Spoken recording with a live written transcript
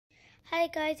Hi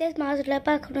guys, it's Mazula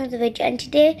back on another video, and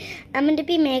today I'm going to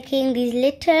be making these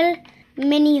little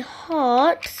mini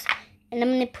hearts, and I'm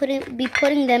going to be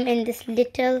putting them in this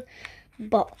little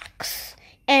box.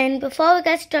 And before we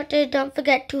get started, don't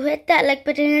forget to hit that like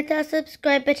button, hit that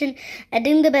subscribe button, and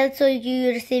ring the bell so you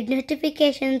receive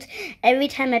notifications every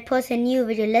time I post a new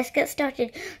video. Let's get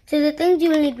started. So the things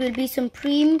you will need will be some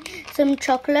cream, some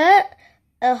chocolate,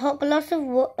 a hot glass of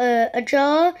a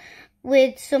jar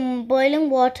with some boiling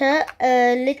water,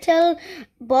 a little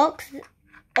box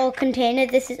or container,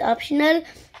 this is optional,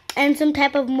 and some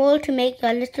type of mold to make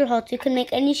your little hearts. You can make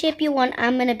any shape you want.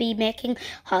 I'm going to be making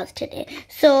hearts today.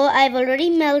 So I've already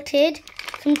melted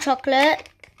some chocolate.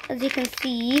 As you can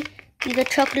see, these are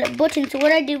chocolate buttons. So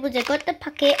what I did was I got the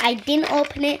packet, I didn't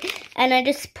open it, and I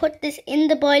just put this in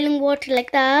the boiling water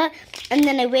like that, and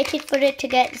then I waited for it to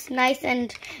get nice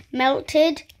and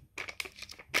melted.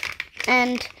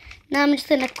 And now I'm just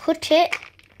going to cut it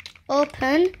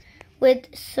open with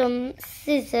some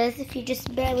scissors, if you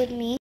just bear with me.